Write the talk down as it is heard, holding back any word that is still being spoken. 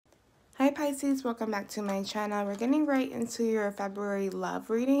Pisces, welcome back to my channel. We're getting right into your February love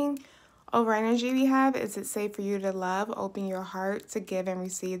reading. Over energy we have, is it safe for you to love? Open your heart to give and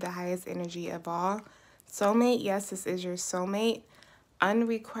receive the highest energy of all. Soulmate, yes, this is your soulmate.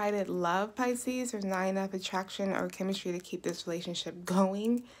 Unrequited love, Pisces, there's not enough attraction or chemistry to keep this relationship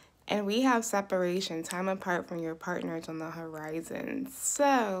going. And we have separation, time apart from your partners on the horizon.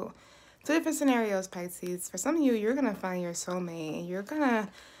 So, two different scenarios, Pisces. For some of you, you're going to find your soulmate and you're going to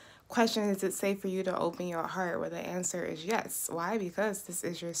question, is it safe for you to open your heart? Where the answer is yes. Why? Because this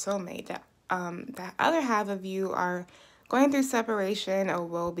is your soulmate. The other half of you are going through separation or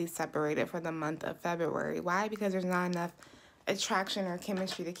will be separated for the month of February. Why? Because there's not enough attraction or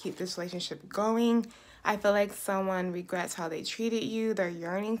chemistry to keep this relationship going. I feel like someone regrets how they treated you. They're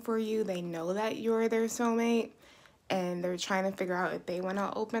yearning for you. They know that you're their soulmate. And they're trying to figure out if they want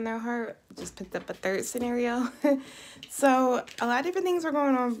to open their heart. Just picked up a third scenario. So a lot of different things are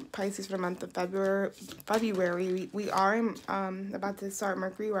going on, Pisces, for the month of February. We are about to start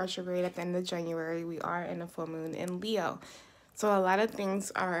Mercury retrograde at the end of January. We are in a full moon in Leo. So a lot of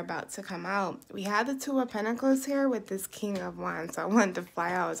things are about to come out. We have the Two of Pentacles here with this King of Wands. So I wanted to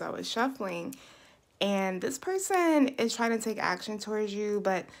fly out as I was shuffling. And this person is trying to take action towards you,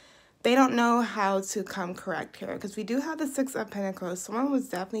 but they don't know how to come correct here, because we do have the Six of Pentacles. Someone was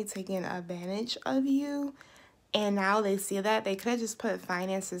definitely taking advantage of you, and now they see that. They could have just put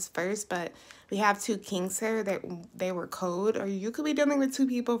finances first, but we have two kings here that they were code, or you could be dealing with two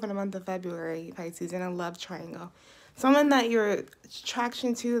people for the month of February, Pisces, in a love triangle. Someone that your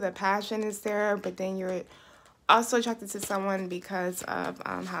attraction to, the passion is there, but then you're also attracted to someone because of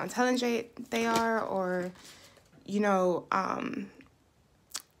how intelligent they are, or, you know,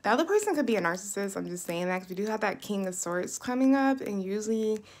 the other person could be a narcissist. I'm just saying that because we do have that King of Swords coming up, and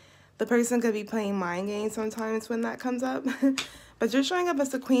usually the person could be playing mind games sometimes when that comes up. But you're showing up as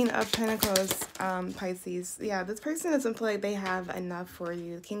the Queen of Pentacles, Pisces. Yeah, this person doesn't feel like they have enough for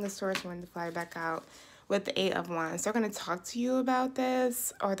you. The King of Swords wanted to fly back out with the Eight of Wands. They're going to talk to you about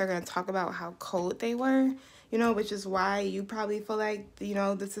this, or they're going to talk about how cold they were, you know, which is why you probably feel like, you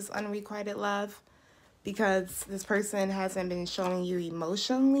know, this is unrequited love, because this person hasn't been showing you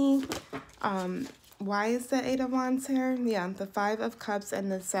emotionally. Why is the Eight of Wands here? Yeah, the Five of Cups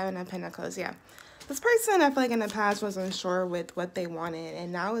and the Seven of Pentacles. Yeah, this person, I feel like in the past was unsure with what they wanted,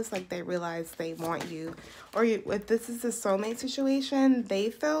 and now it's like they realize they want you. Or if this is a soulmate situation,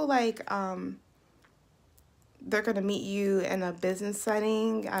 they feel like they're going to meet you in a business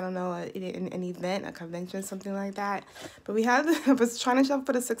setting. I don't know, an event, a convention, something like that. But we have, I was trying to shuffle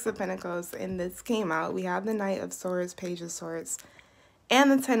for the Six of Pentacles, and this came out. We have the Knight of Swords, Page of Swords,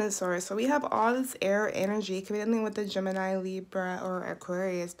 and the Ten of Swords. So we have all this air energy. It could be dealing with the Gemini, Libra, or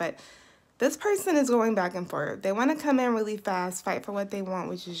Aquarius. But this person is going back and forth. They want to come in really fast, fight for what they want,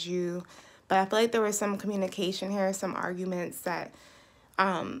 which is you. But I feel like there was some communication here, some arguments that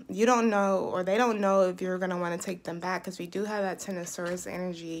you don't know, or they don't know if you're going to want to take them back, because we do have that Ten of Swords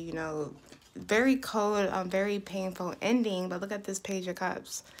energy, you know, very cold, very painful ending. But look at this Page of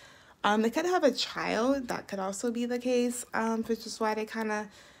Cups. They could have a child. That could also be the case, which is why they kind of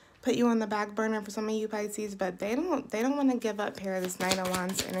put you on the back burner for some of you Pisces. But they don't want to give up here, this Knight of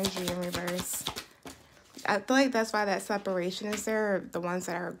Wands energy in reverse. I feel like that's why that separation is there. The ones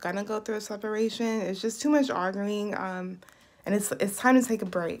that are going to go through a separation, it's just too much arguing, and it's time to take a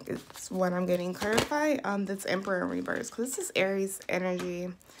break. It's what I'm getting clarified. This Emperor in reverse, because this is Aries energy.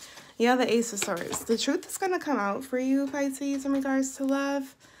 Yeah, the Ace of Swords. The truth is going to come out for you, Pisces, in regards to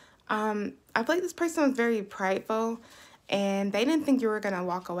love. I feel like this person was very prideful, and they didn't think you were going to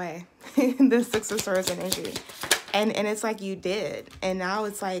walk away. The Six of Swords energy. And it's like you did. And now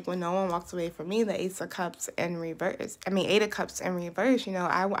it's like, when no one walks away from me, the Ace of Cups in reverse. I mean, Eight of Cups in reverse. You know,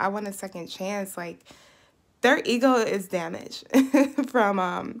 I want a second chance. Like, their ego is damaged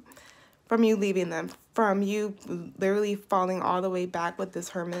from you leaving them, from you literally falling all the way back with this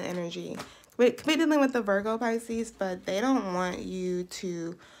Hermit energy. It could be dealing with the Virgo, Pisces, but they don't want you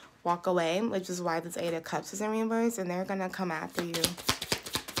to walk away, which is why this Eight of Cups is in reverse, and they're going to come after you.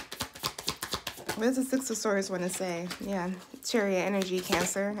 What does the Six of Swords want to say? Yeah, Chariot energy,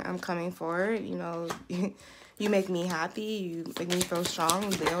 Cancer. I'm coming forward. You know, you make me happy. You make me feel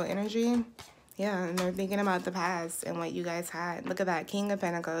strong. Leo energy. Yeah, and they're thinking about the past and what you guys had. Look at that, King of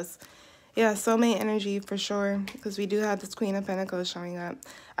Pentacles. Yeah, soulmate energy for sure, because we do have this Queen of Pentacles showing up.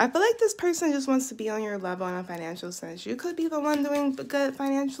 I feel like this person just wants to be on your level in a financial sense. You could be the one doing good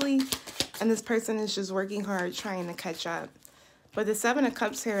financially, and this person is just working hard trying to catch up. But the Seven of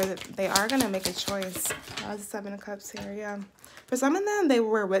Cups here, they are going to make a choice. The Seven of Cups here, yeah. For some of them, they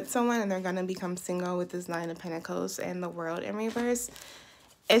were with someone and they're going to become single with this Nine of Pentacles and the World in reverse.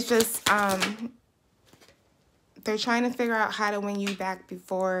 It's just, they're trying to figure out how to win you back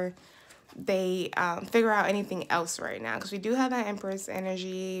before they figure out anything else right now. Because we do have that Empress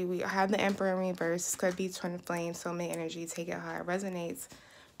energy. We have the Emperor in reverse. This could be twin flame, soulmate energy. Take it how it resonates.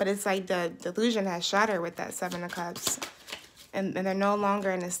 But it's like the delusion has shattered with that Seven of Cups. And they're no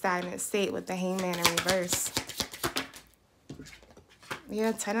longer in a stagnant state with the Hangman in reverse.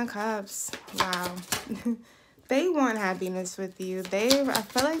 Yeah, Ten of Cups. Wow. They want happiness with you. I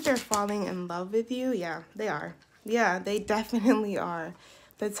feel like they're falling in love with you. Yeah, they are. Yeah, they definitely are.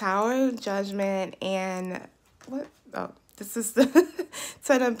 The Tower, Judgment, and what? Oh, this is the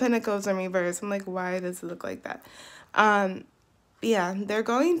Ten of Pentacles in reverse. I'm like, why does it look like that? Yeah, they're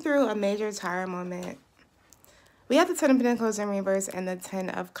going through a major Tower moment. We have the Ten of Pentacles in reverse and the Ten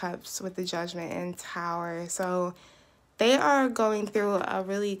of Cups with the Judgment and Tower. So they are going through a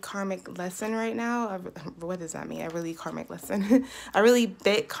really karmic lesson right now. What does that mean? A really karmic lesson. A really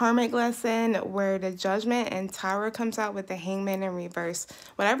big karmic lesson where the Judgment and Tower comes out with the Hangman in reverse.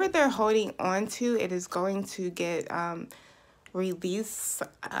 Whatever they're holding on to, it is going to get released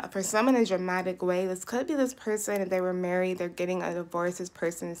for some in a dramatic way. This could be this person, if they were married, they're getting a divorce. This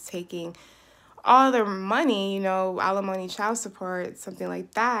person is taking all their money, you know, alimony, child support, something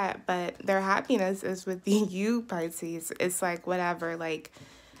like that, but their happiness is with you, Pisces. It's like, whatever, like,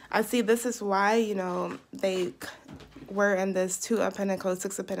 I see this is why, you know, they were in this Two of Pentacles,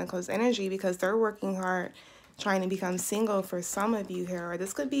 Six of Pentacles energy, because they're working hard trying to become single for some of you here, or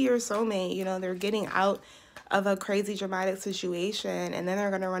this could be your soulmate. You know, they're getting out of a crazy dramatic situation, and then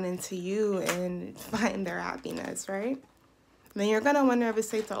they're going to run into you and find their happiness, right? Then you're going to wonder if it's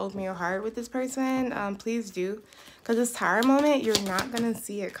safe to open your heart with this person. Please do. Because this Tower moment, you're not going to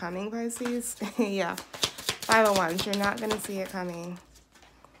see it coming, Pisces. Yeah. Five of Wands, you're not going to see it coming.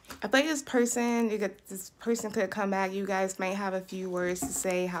 I feel like this person could come back. You guys might have a few words to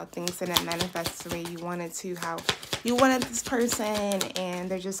say how things didn't manifest the way you wanted to, how you wanted this person, and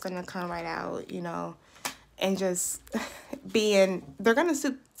they're just going to come right out, you know, and just they're going to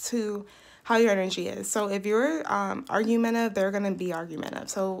suit to how your energy is. So if you're argumentative, they're going to be argumentative.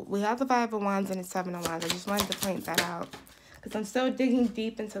 So we have the Five of Wands and the Seven of Wands. I just wanted to point that out because I'm still digging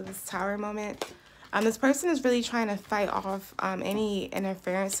deep into this Tower moment. This person is really trying to fight off any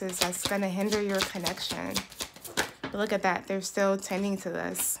interferences that's going to hinder your connection. But look at that. They're still tending to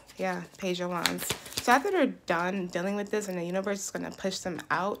this. Yeah, Page of Wands. So after they're done dealing with this and the universe is going to push them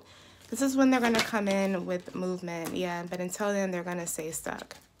out, this is when they're going to come in with movement. Yeah, but until then, they're going to stay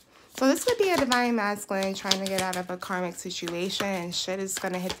stuck. So this could be a divine masculine trying to get out of a karmic situation, and shit is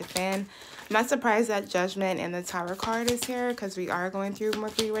going to hit the fan. I'm not surprised that Judgment and the Tower card is here because we are going through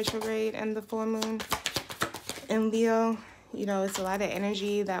Mercury retrograde and the full moon in Leo. You know, it's a lot of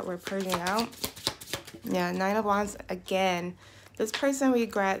energy that we're purging out. Yeah, Nine of Wands again. This person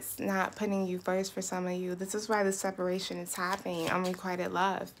regrets not putting you first for some of you. This is why the separation is happening. Unrequited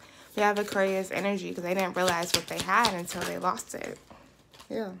love. We have Aquarius energy because they didn't realize what they had until they lost it.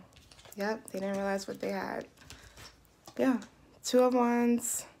 Yeah. Yep, they didn't realize what they had. Yeah, Two of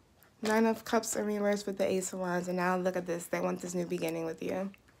Wands, Nine of Cups in reverse with the Ace of Wands, and now look at this. They want this new beginning with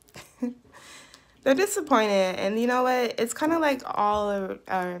you. They're disappointed, and you know what? It's kind of like all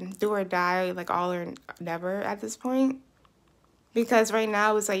or do or die, like all or never at this point. Because right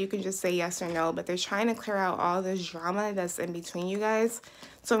now it's like you can just say yes or no, but they're trying to clear out all this drama that's in between you guys.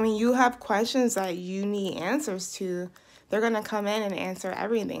 So when you have questions that you need answers to, they're going to come in and answer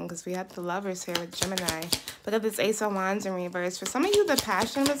everything because we have the Lovers here with Gemini. Look at this Ace of Wands in reverse. For some of you, the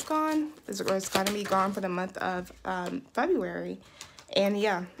passion is gone. Or it's going to be gone for the month of February. And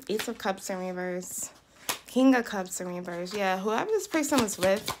yeah, Ace of Cups in reverse. King of Cups in reverse. Yeah, whoever this person was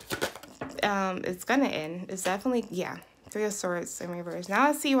with, it's going to end. It's definitely, yeah, Three of Swords in reverse. Now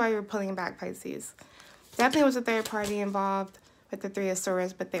I see why you're pulling back, Pisces. Definitely was a third party involved with the Three of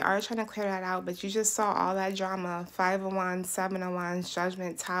Swords, but they are trying to clear that out. But you just saw all that drama. Five of Wands, Seven of Wands,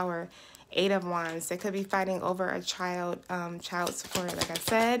 Judgment, Tower, Eight of Wands. They could be fighting over a child support, like I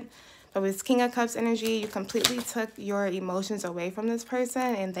said. But with King of Cups energy, you completely took your emotions away from this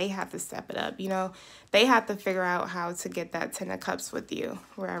person, and they have to step it up. You know, they have to figure out how to get that Ten of Cups with you,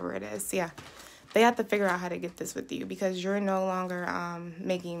 wherever it is. Yeah. They have to figure out how to get this with you because you're no longer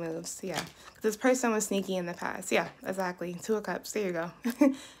making moves. Yeah. This person was sneaky in the past. Yeah, exactly. Two of Cups. There you go.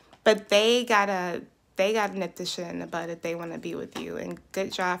 But they gotta nip this shit in the bud if they want to be with you. And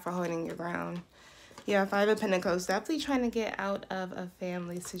good job for holding your ground. Yeah, Five of Pentacles. Definitely trying to get out of a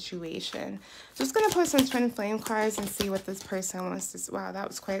family situation. Just going to put some twin flame cards and see what this person wants to... Wow, that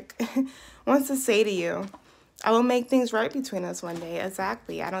was quick. Wants to say to you. I will make things right between us one day.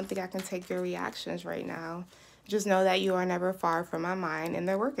 Exactly. I don't think I can take your reactions right now. Just know that you are never far from my mind, and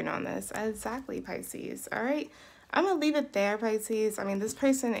they're working on this. Exactly, Pisces. All right. I'm going to leave it there, Pisces. I mean, this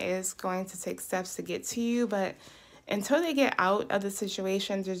person is going to take steps to get to you, but until they get out of the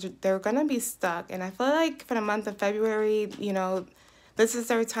situation, they're going to be stuck. And I feel like for the month of February, you know, this is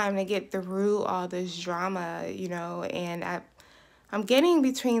their time to get through all this drama, you know, and I'm getting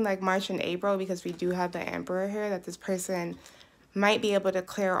between like March and April, because we do have the Emperor here, that this person might be able to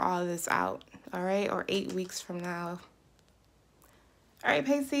clear all this out, all right, or 8 weeks from now. All right,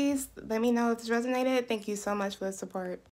 Pisces, let me know if this resonated. Thank you so much for the support.